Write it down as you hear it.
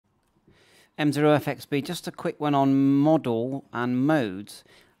M0FXB, just a quick one on model and modes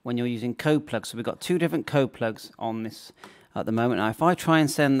when you're using code plugs. So we've got two different code plugs on this at the moment. Now if I try and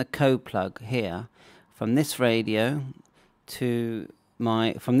send the code plug here from this radio to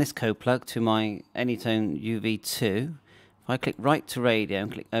from this code plug to my Anytone UV2, if I click write to radio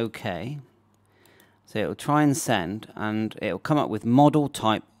and click OK, so it'll try and send, and it'll come up with model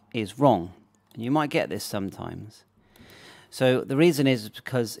type is wrong. And you might get this sometimes. So the reason is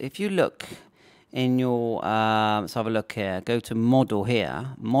because if you look in your, let's have a look here, go to model here,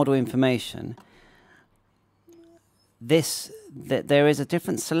 model information, there is a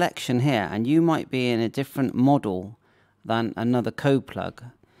different selection here, and you might be in a different model than another code plug.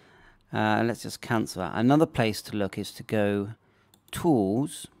 Let's just cancel that. Another place to look is to go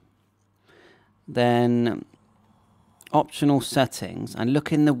Tools, then Optional Settings, and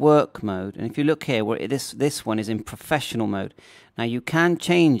look in the work mode. And if you look here, where this one is in professional mode. Now you can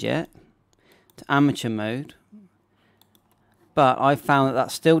change it to amateur mode, but I found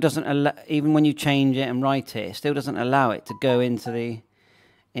that still doesn't allow, even when you change it and write it, it still doesn't allow it to go into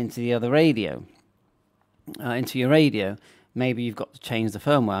the other radio. Into your radio. Maybe you've got to change the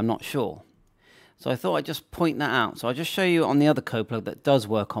firmware, I'm not sure. So I thought I'd just point that out. So I'll just show you on the other code plug that does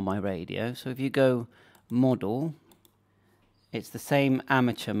work on my radio. So if you go model, it's the same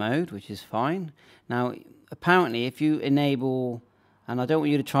amateur mode, which is fine. Now apparently if you enable, and I don't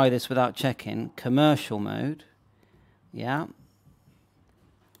want you to try this without checking, commercial mode, yeah,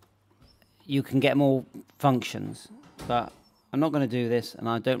 you can get more functions, but I'm not going to do this, and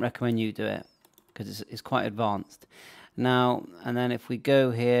I don't recommend you do it because it's quite advanced. Now, and then if we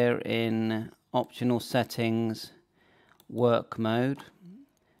go here in optional settings, work mode,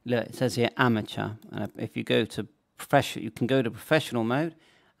 look, it says here amateur, and if you go to professional, you can go to professional mode,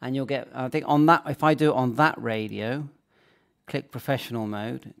 and you'll get, I think on that, if I do it on that radio, click professional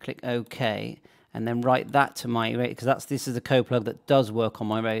mode, click OK, and then write that to my radio, because this is the code plug that does work on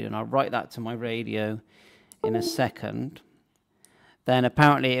my radio, and I'll write that to my radio in a second. Then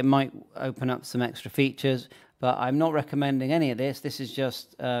apparently it might open up some extra features, but I'm not recommending any of this. This is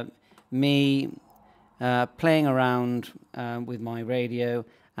just me playing around with my radio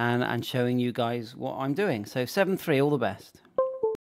and showing you guys what I'm doing. So 7.3, all the best.